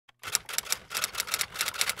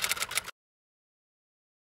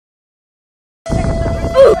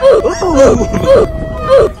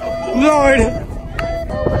Lord.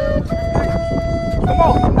 Come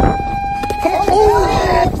on. Come on.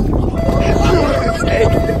 Hey.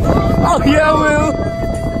 Oh, yeah, Will.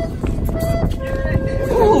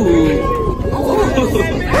 Ooh.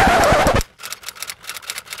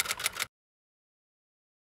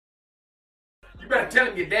 You better tell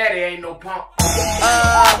him your daddy ain't no punk.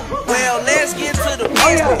 Well, let's get to the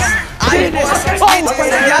business. I ain't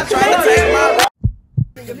going to y'all trying to take my...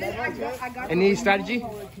 Any strategy?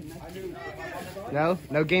 No?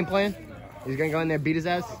 No game plan? He's gonna go in there and beat his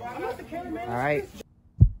ass? Alright.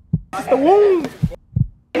 The wound!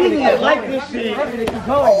 I like this shit.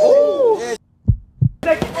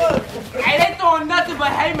 Hey, they throwing nothing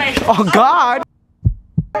but haymakers. Oh, God.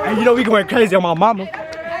 Hey, you know we going crazy on my mama.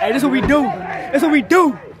 Hey, this what we do. That's what we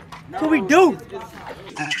do. That's what we do.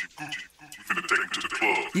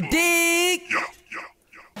 You dig? Yeah.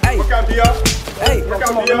 Hey. Work out, D.R. Hey. Work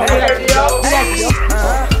out, D.R.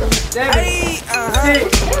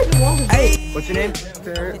 Hey. What's your name?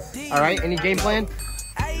 Alright, any game plan?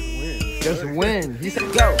 Just win. He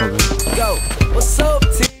said Go. What's up, T?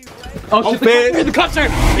 Oh, shit, the cup, sir.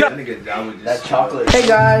 That chocolate. Hey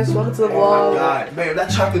guys, welcome to the vlog. God, man,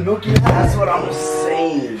 that chocolate milky, that's what I was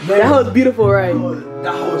saying. That was beautiful, right?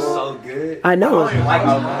 That was so good. I know. I like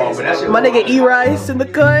alcohol, but that shit. My nigga E-Rice in the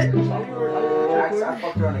cut.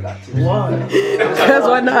 That's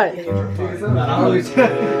why not.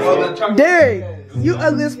 Derek, you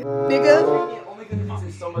ugly as nigga.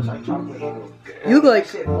 You look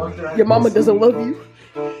like your mama doesn't love you.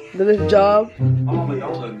 Does this job.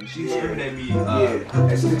 She's screaming at me.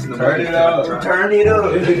 Turn it up. Turn it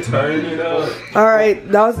up. Turn it up.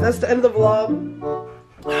 Alright, that's the end of the vlog.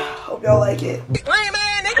 Hope y'all like it.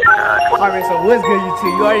 Alright, so what's good, you two?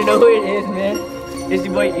 You already know who it is, man. It's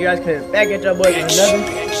your boy, you guys can back at your boy with another.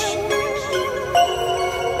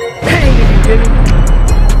 Bang, you feel me?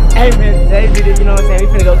 Hey, man, today's video, you know what I'm saying? We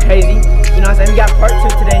finna go crazy. You know what I'm saying? We got part 2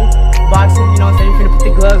 today. Boxing, you know what I'm saying? We finna put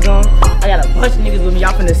the gloves on. I got a bunch of niggas with me.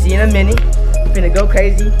 Y'all finna see in a minute. We finna go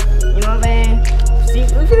crazy. You know what I'm saying? See,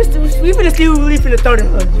 we finna see who really finna throw them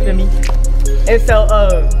hooks, you feel me? And so,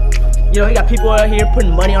 you know, we got people out here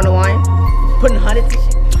putting money on the line, putting hundreds and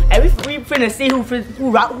shit. Hey, we finna see who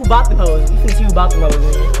bought the hoes. We finna see who bought the hoes,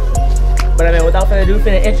 man. But I mean, without further ado, we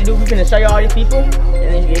finna show y'all all these people,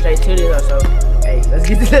 and then you get straight to this. So, hey, let's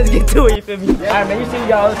get to it. You feel me? All right, man. You see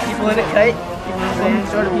y'all people in the cut. You know what I'm saying?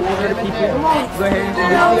 Show the people. Go ahead and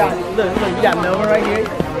look. You got Melvin right here.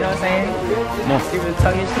 You know what I'm saying? Give the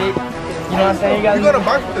tongue and shit. You know what I'm saying? You gonna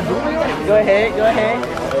box with the dude? Go ahead.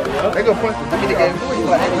 They go punch the game.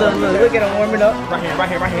 Look at him warming up. Right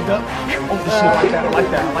hand up. Oh, shit, I like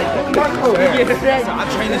that. I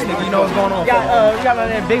train this nigga, you know what's going on. We got my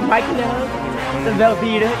man Big Mike in there. The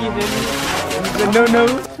Velveeta, you feel me? The no.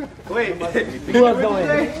 Wait. Who else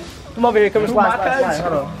going? Come over here, come and slide.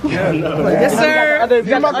 Hold on. Yes, sir. We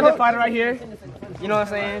got the other fighter right here. You know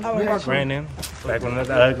what I'm saying? Brandon. Back when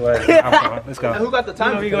let's go. Who got the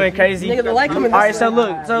time? We going crazy. Alright, so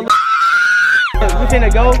look. We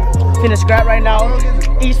finna scrap right now.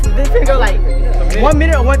 Each, this finna go like 1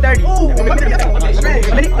 minute or 1:30.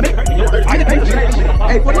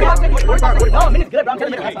 A minute's good, bro. I'm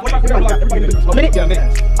telling you. A minute?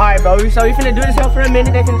 Alright, bro. So we finna do this for a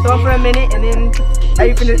minute. They finna throw for a minute, and then hey,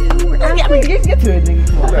 you finna get to it,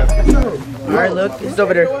 nigga. Alright, look, it's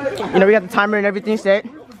over there. You know, we got the timer and everything set.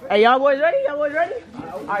 Hey, y'all boys ready?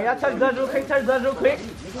 Alright, y'all touch gloves real quick.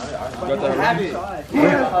 You got that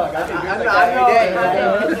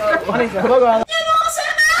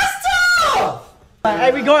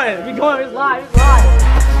Hey, we going, it's live,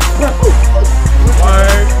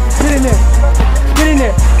 Word. Get in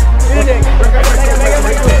there.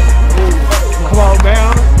 Come on,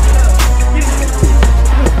 man.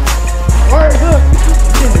 Word, look.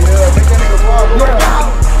 Make that nigga fall.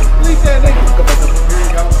 Release that nigga.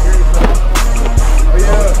 Oh,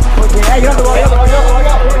 yeah. Hey, you have to walk.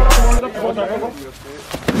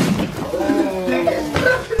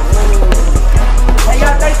 Hey, you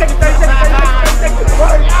got 30 seconds.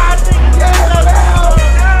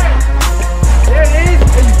 There it is.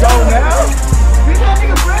 There you go now. Get that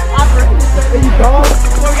nigga ready. There you go.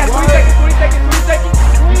 We got 20 seconds.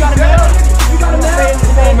 You got a nail.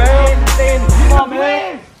 Come on,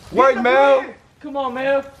 man. Work, Mel. Come on,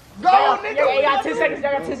 man. Go, nigga. Yeah, you got 10 seconds.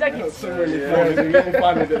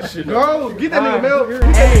 Go. Get that nigga, Mel. 8,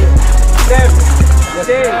 7,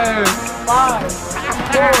 6, 5,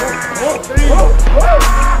 4, 3.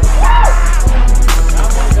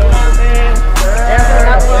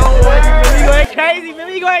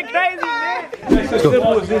 We going crazy, man. It's as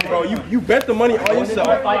simple as this, bro. You bet the money on yourself.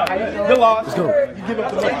 You lost. Let's go. You give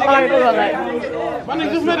up the money. My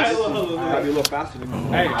nigga just finished. Gotta be a little faster than me.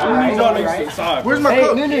 Hey, I need y'all niggas to the side. Where's my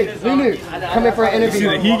cook? Nunu, come in for an interview.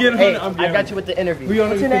 He getting hey, I got you with the interview.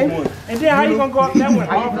 What's your name? And then how you gonna go off that one?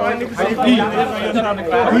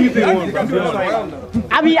 Who you think won, bro?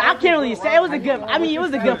 I mean, I can't really say it was a good. I mean, it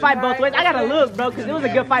was a good fight both ways. I gotta look, bro, because it was a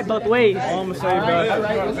good fight both ways. All I'm gonna say, bro.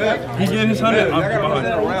 He getting his 100. I'm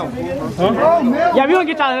behind. Huh? Yeah, we gonna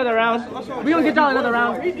get y'all another round. We gonna get y'all another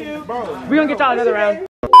round. We gonna get y'all another round.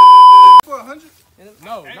 For 100?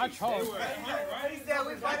 No, not Charles.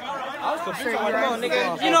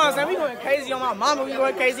 Nigga. You know what I'm saying? We going crazy on my mama. We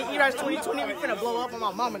going crazy. E-Rush 2020. We finna blow up on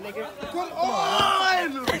my mama, nigga. Come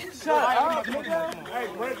on! Shut up, nigga. Hey,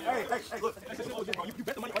 look. You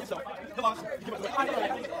bet the money on yourself. You lost. You give up the money.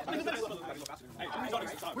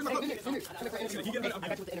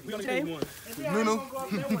 Nunu,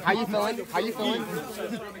 how you feeling? How you feeling?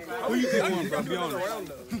 Who you think won, bro? Be honest.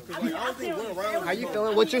 How you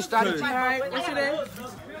feeling? What's your strategy? Alright, what's your name?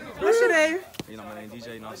 What's your name? You know, my name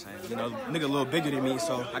DJ, you know what I'm saying? You know, nigga a little bigger than me,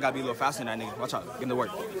 so I gotta be a little faster than that nigga. Watch out, get him to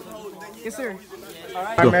work. Yes, sir.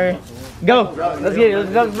 Alright, Mary. Go. Let's get it.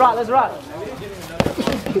 Let's rock. Let's rock.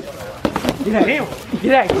 Get that. Damn. Get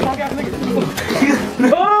that.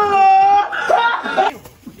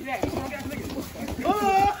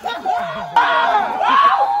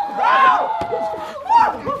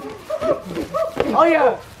 Oh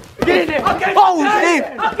yeah. Get in there. Okay. Oh shit.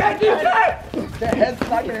 Okay, DJ. That head's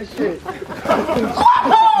knocking that shit.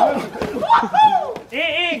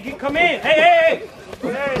 Come in. Hey.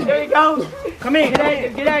 There you go. Come in.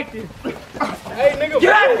 Get active. Hey, nigga.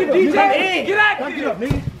 Get active, DJ. Get active. Get up,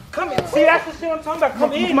 nigga. Come in. See, that's the shit I'm talking about.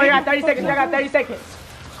 Come in. Come on, you got 30 seconds. I got 30 seconds.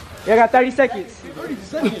 You got 30 seconds. 30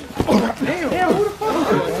 seconds. Damn, who the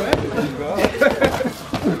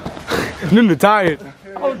fuck? Nunu tired.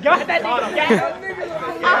 Oh, God, that nigga.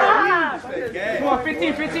 Come on,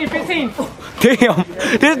 15. Damn,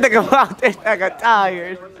 this nigga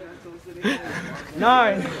tired.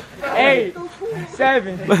 9, 8,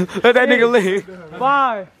 7. Let that nigga leave.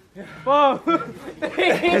 5, 4, 3.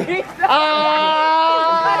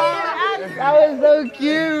 That was so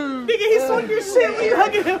cute. Nigga, he saw your shit when you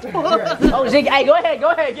hugging him. Oh, shit. Hey, go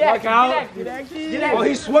ahead. Get active. Oh,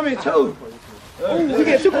 he's swimming too. Ooh, he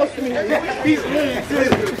get too close to me. He's swimming too.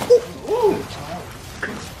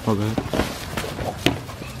 Okay.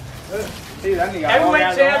 See, that nigga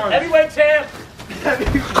Heavyweight champ.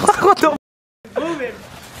 What the? Moving.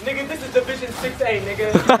 Nigga, this is Division 6A,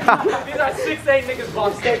 nigga. These are 6A niggas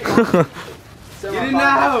boxing. Get in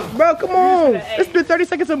now. Bro, come on. It's been 30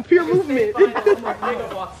 seconds of pure movement.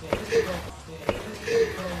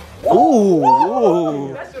 Ooh.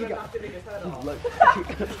 Oh,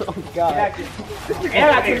 God. Y'all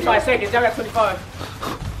got 25 seconds. Y'all got 25.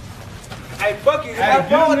 Hey, fuck it. Hey,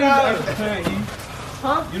 phone now.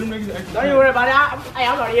 Huh? Don't you worry about it.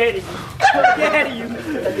 I'm already ahead of you. I'm ahead of you.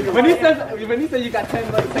 When he says you got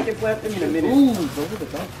 10 seconds left, give me a minute. Ooh, those are the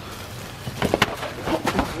dumps.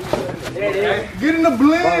 There it is. Get in the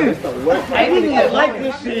blend. I didn't even like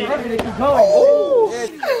this shit.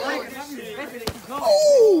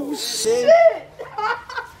 Oh shit.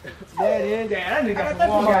 There it is. That nigga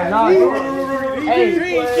got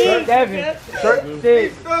Hey, 7,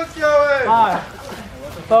 6, 5,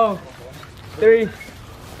 4, 3.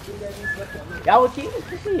 Y'all will keep it.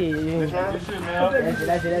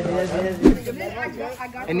 That's it.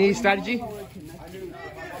 Any strategy?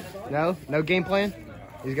 No? No game plan?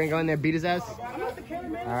 He's gonna go in there and beat his ass?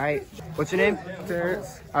 Alright. What's your name?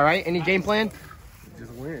 Terrence. Alright, any game plan?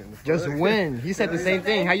 Just win. Just win. He said the same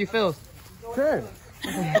thing. How you feel? Terrence.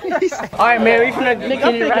 Alright, man, we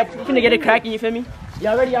finna get it cracking, you feel me?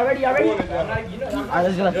 Y'all ready? Alright,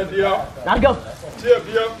 let's go. Let's go.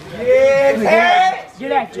 Yeah,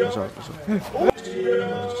 get active.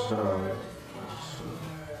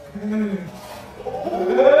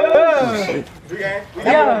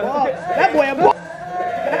 That boy a boy.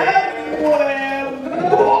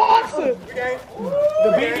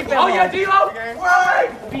 Oh yeah, D-Lo!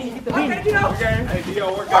 Beanie, get the beanie. Okay, D-Lo. Hey, D.O.,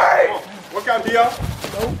 work out. Work out, D.O.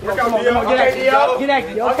 Work out, D.O. Get active, D.O. Get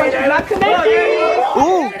active. Your punch is not connected.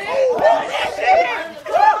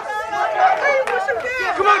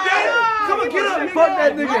 Come on, gang. Come on, get up. Fuck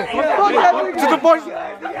that nigga. Fuck that nigga. To the boys. Fuck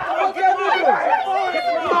that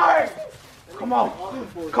nigga. Come on.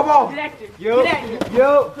 Get active. Get active.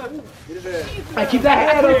 Hey, keep that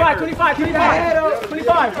head up. 25. Keep that head up.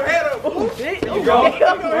 25. Oh, shit. There you go.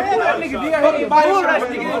 That nigga D.O. Body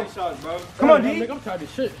shot. Come on, D. I'm tired of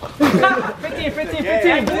shit. 15.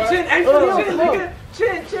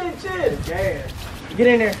 Chin. Get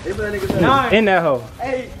Get in there. 9. In that hole.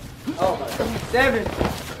 8. 7.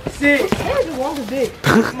 6. That's the longest dick.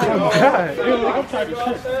 Oh my God.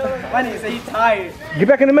 My nigga say he's tired. Get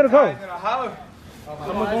back in the middle, go.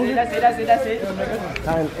 That's it.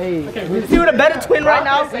 9, 8. See what a better twin right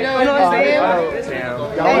now? You know what I'm saying?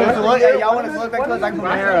 Y'all want to look back close? I can put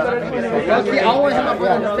my hair up. I want to hit my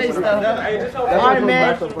brother in the face though. Alright,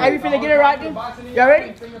 man. Hey, we finna get it right then? Y'all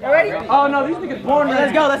ready? Oh no, these niggas born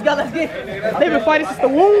ready. Let's go. Let's get it. They've been fighting since the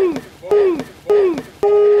womb.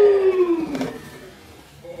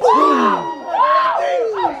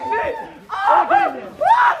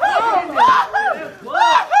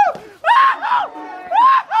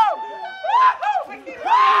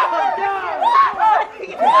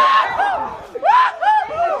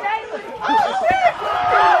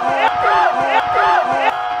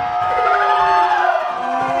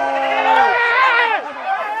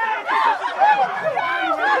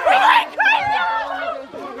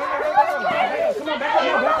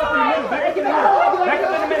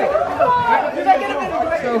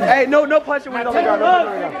 Hey, no punching when it's on the ground.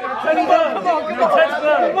 I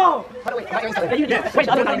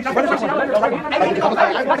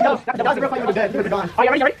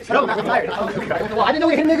didn't know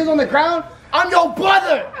we hit niggas on the ground. I'm your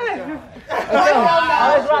brother.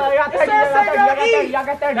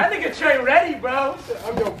 That nigga train ready, bro.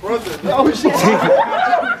 I'm your brother. Oh shit.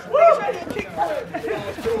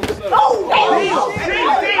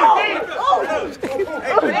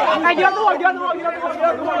 Hey, get off the wall.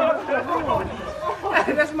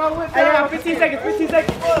 That's my whip. Hey, 15 seconds.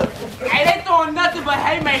 Hey, they throwing nothing but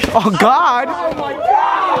haymakers. Oh God. Oh my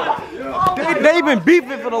God. They been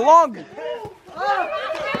beefing for the longest.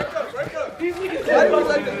 These niggas back up.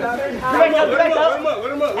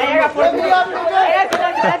 Hey, I got 4.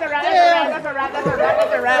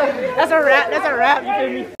 That's a wrap. You feel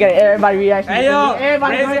me? Get everybody reaction. Hey yo,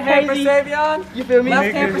 everybody raise your hand for Savion. You feel me?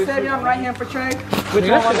 Left hand for Savion, right hand for Trey. Which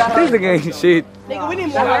one was that? This nigga ain't shit. Nigga, we need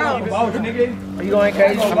more rounds. Both, nigga. Are you going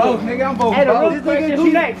crazy? I'm both, nigga. I'm both. Hey, the real question,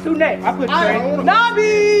 who next? Who next? I put Trey.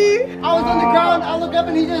 Nobby! I was on the ground. I look up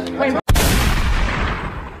and he just. Wait.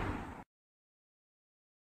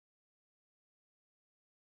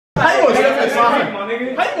 How you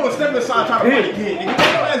gonna step inside trying to fight again?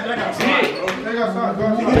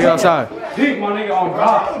 Nigga, outside. Dick, my nigga, on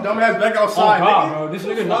God. Dumbass back outside, God, nigga. bro. This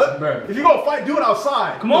nigga not, bro. If you gonna fight, do it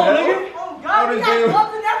outside. Come on, nigga. God, we got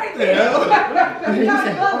gloves and everything. We got gloves and I'm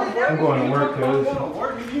everything. going to work, cuz.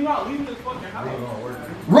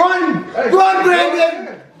 Run,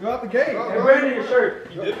 Brandon! Go out the gate. Hey, Brandon, your shirt.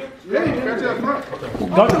 Yeah, you got you up front.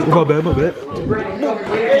 My bad. You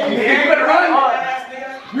better run.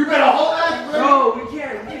 You better hold that. Bro, we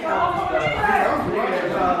can't.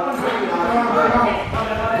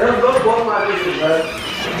 Let's go both my bitches, bro.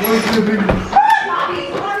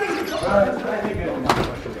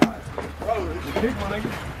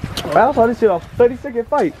 I saw this shit a 30-second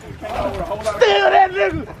fight. Steal that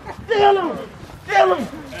nigga! Steal him!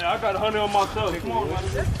 Hey, I got 100 on myself. Come on, man.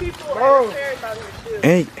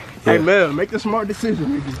 Hey, man, make a smart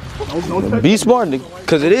decision, nigga. Don't touch Be smart, nigga.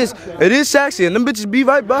 Cause it is sexy and them bitches be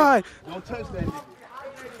right behind. Don't touch that nigga.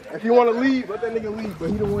 If you want to leave, let that nigga leave. But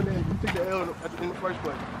he the one that you took the L in the first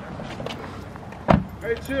place.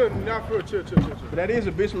 Hey, chill. Not for chill. But that is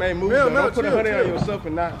a bitch made move. Don't put 100 on yourself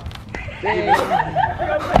and not. Hey,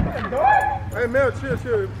 Mel, chill.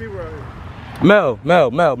 People out here. Mel.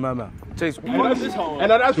 Chase.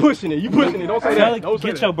 And that's pushing it. You pushing it. Don't say that. Don't say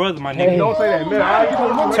Get that. your brother, my nigga. Don't say that, man.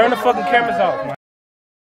 Turn the fucking cameras off, man.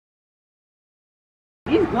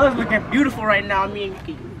 These gloves looking beautiful right now. I mean,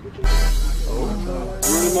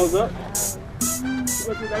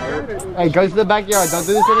 Hey, go to the backyard. Don't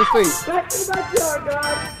do this in the street. back to the backyard,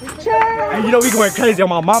 guys. Hey, you know we going crazy on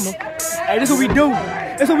my mama. Hey, this is what we do.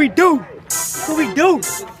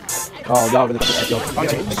 Oh, y'all really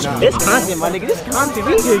This content, my nigga. This content.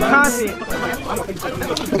 We get content.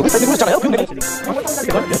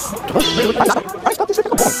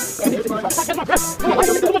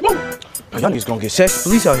 Y'all niggas gonna get sexy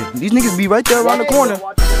police out here. These niggas be right there around the corner.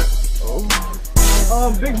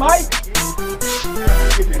 Big Mike.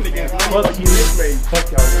 Fuck you. Fuck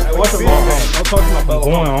y'all. Hey, what's the wrong? Don't talk to my brother.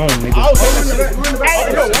 Going on, nigga.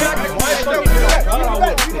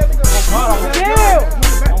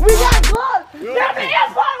 We got gloves. That's the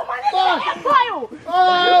Empire, my nigga. The Empire.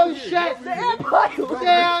 Oh shit! The Empire.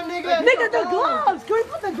 Damn, nigga! Nigga, the gloves. Can we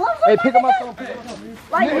put the gloves on? Hey, pick up my phone.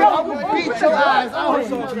 Like, Nigga, I will beat your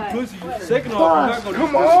ass. Second off, you're not gonna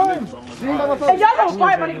Come on. Hey, y'all don't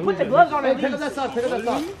fight, my nigga. Put the gloves on. Pick up that sock. Pick up that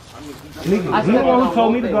sock. Nigga, you the one who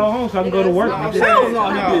told me to go home so I can go to work.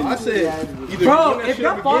 I said, bro, if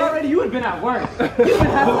y'all fought already, you would've been at work. You would've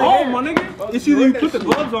had to home, my nigga. It's either you put the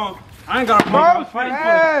gloves on. I ain't got a problem. I was fighting for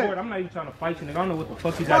the sport. I'm not even trying to fight you, nigga. I don't know what the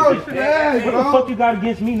fuck you got against me. What the fuck you got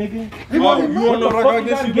against me, nigga? you wanna know what I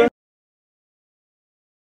got against you?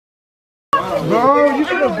 Bro, you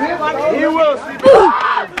should have been like he will see.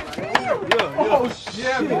 Oh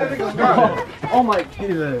shit. Oh my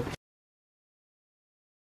god.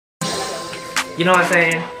 You know what I'm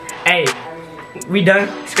saying? Hey, we done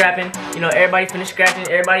scrapping. You know, everybody finished scrapping.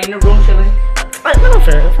 Everybody in the room chilling. I'm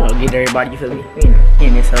gonna get everybody, you feel me? We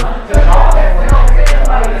in this house.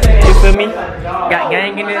 You feel me? Got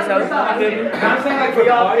gang in this house, you feel me? I'm saying like for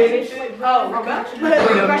y'all finish. Oh, got you.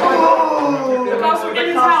 In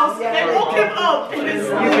his house, they woke him up. You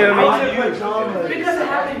feel me? Because it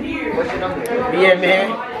happened here. Yeah, man.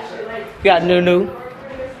 We got Nunu.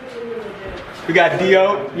 We got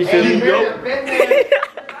Dio. You feel me?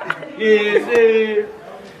 Yes,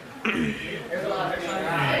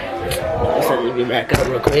 Let's be back up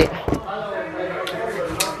real quick.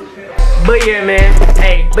 But yeah, man.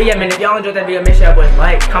 Hey, if y'all enjoyed that video, make sure y'all boys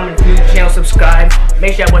like, comment, view the channel, subscribe.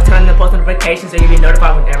 Make sure y'all boys turn on the post notifications so you'll be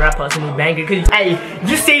notified whenever I post a new banger. Cause hey,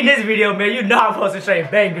 you seen this video, man, you know I'm posting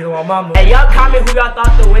straight bangers on my mama. Hey, y'all comment who y'all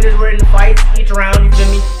thought the winners were in the fights each round, you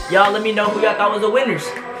feel me? Y'all let me know who y'all thought was the winners.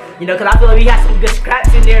 You know, cause I feel like we had some good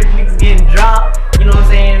scraps in there, niggas getting dropped. You know what I'm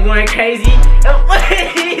saying? We're going crazy.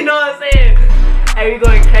 You know what I'm saying? Hey, we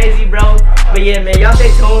going crazy, bro. But yeah, man, y'all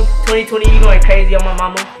stay tuned. 2020, we going crazy on my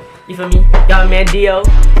mama. You feel me? Y'all, man, Dio.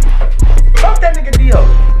 Fuck that nigga Dio.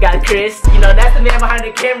 Got Chris. You know, that's the man behind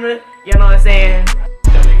the camera. You know what I'm saying?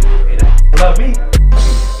 Love me.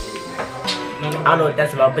 I don't know what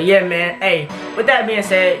that's about. But yeah, man. Hey, with that being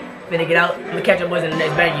said, finna get out. I'm gonna catch up boys in the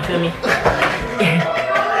next bag. You feel me?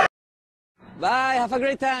 Bye. Have a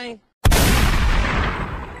great time.